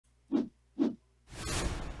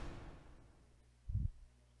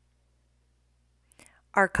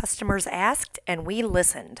Our customers asked and we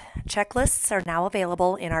listened. Checklists are now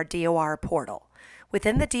available in our DOR portal.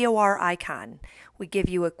 Within the DOR icon, we give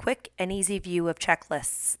you a quick and easy view of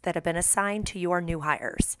checklists that have been assigned to your new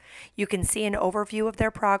hires. You can see an overview of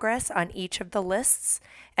their progress on each of the lists,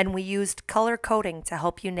 and we used color coding to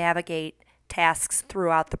help you navigate tasks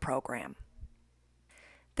throughout the program.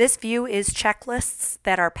 This view is checklists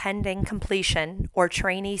that are pending completion or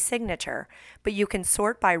trainee signature, but you can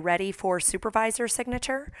sort by ready for supervisor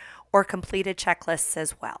signature or completed checklists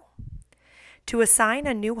as well. To assign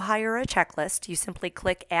a new hire a checklist, you simply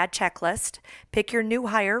click Add Checklist, pick your new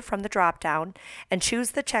hire from the drop-down, and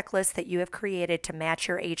choose the checklist that you have created to match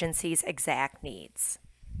your agency's exact needs.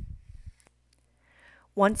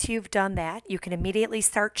 Once you've done that, you can immediately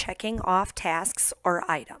start checking off tasks or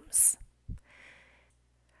items.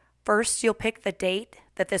 First, you'll pick the date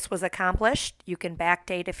that this was accomplished. You can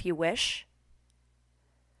backdate if you wish.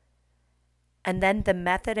 And then the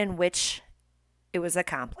method in which it was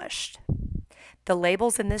accomplished. The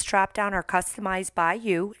labels in this dropdown are customized by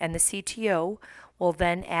you, and the CTO will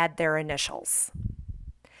then add their initials.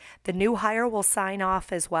 The new hire will sign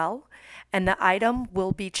off as well, and the item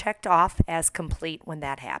will be checked off as complete when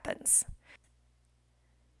that happens.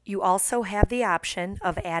 You also have the option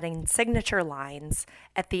of adding signature lines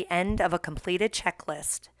at the end of a completed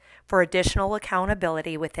checklist for additional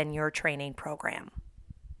accountability within your training program.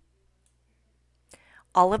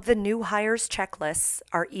 All of the new hires checklists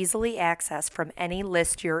are easily accessed from any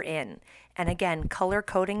list you're in, and again, color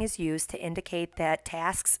coding is used to indicate that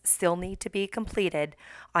tasks still need to be completed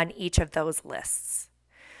on each of those lists.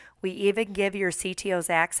 We even give your CTOs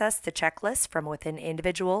access to checklists from within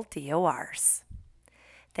individual DORs.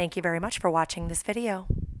 Thank you very much for watching this video.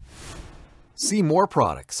 See more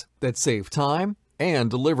products that save time and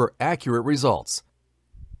deliver accurate results